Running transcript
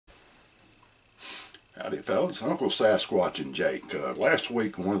Howdy fellas, Uncle Sasquatch and Jake. Last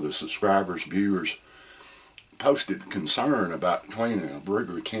week one of the subscribers, viewers, posted concern about cleaning a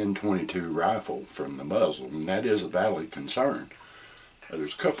Ruger 1022 rifle from the muzzle, and that is a valid concern.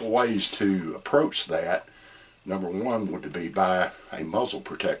 There's a couple ways to approach that. Number one would be buy a muzzle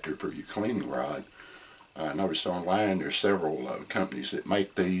protector for your cleaning rod. I noticed online there's several companies that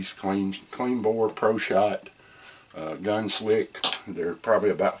make these: Clean Bore, Pro Shot, Gunslick. They're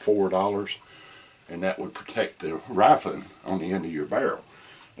probably about $4. And that would protect the rifle on the end of your barrel.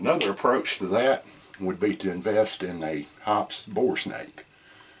 Another approach to that would be to invest in a Hops bore snake.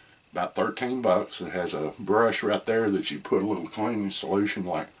 About 13 bucks. It has a brush right there that you put a little cleaning solution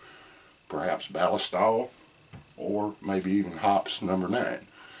like perhaps Ballistol or maybe even Hops number 9.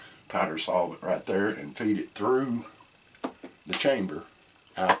 Powder solvent right there and feed it through the chamber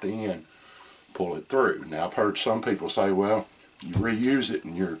out the end. Pull it through. Now I've heard some people say, well, you reuse it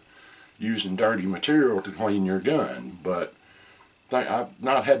and you're using dirty material to clean your gun, but I've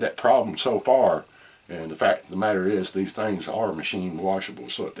not had that problem so far. And the fact of the matter is, these things are machine washable,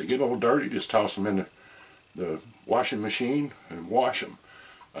 so if they get a little dirty, just toss them in the washing machine and wash them.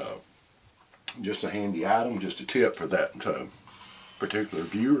 Just a handy item, just a tip for that particular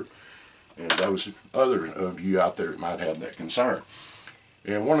viewer and those other of you out there that might have that concern.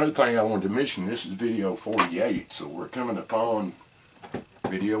 And one other thing I wanted to mention, this is video 48, so we're coming upon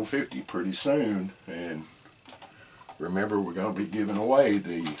video 50 pretty soon, and remember, we're going to be giving away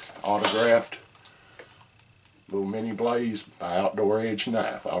the autographed little mini blaze by Outdoor Edge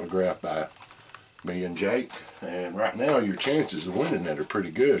knife, autographed by me and Jake. And right now your chances of winning that are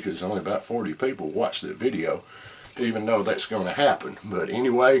pretty good because only about 40 people watched that video, even though that's going to happen. But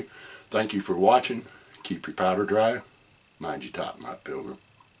anyway, thank you for watching. Keep your powder dry. Mind your top, my pilgrim.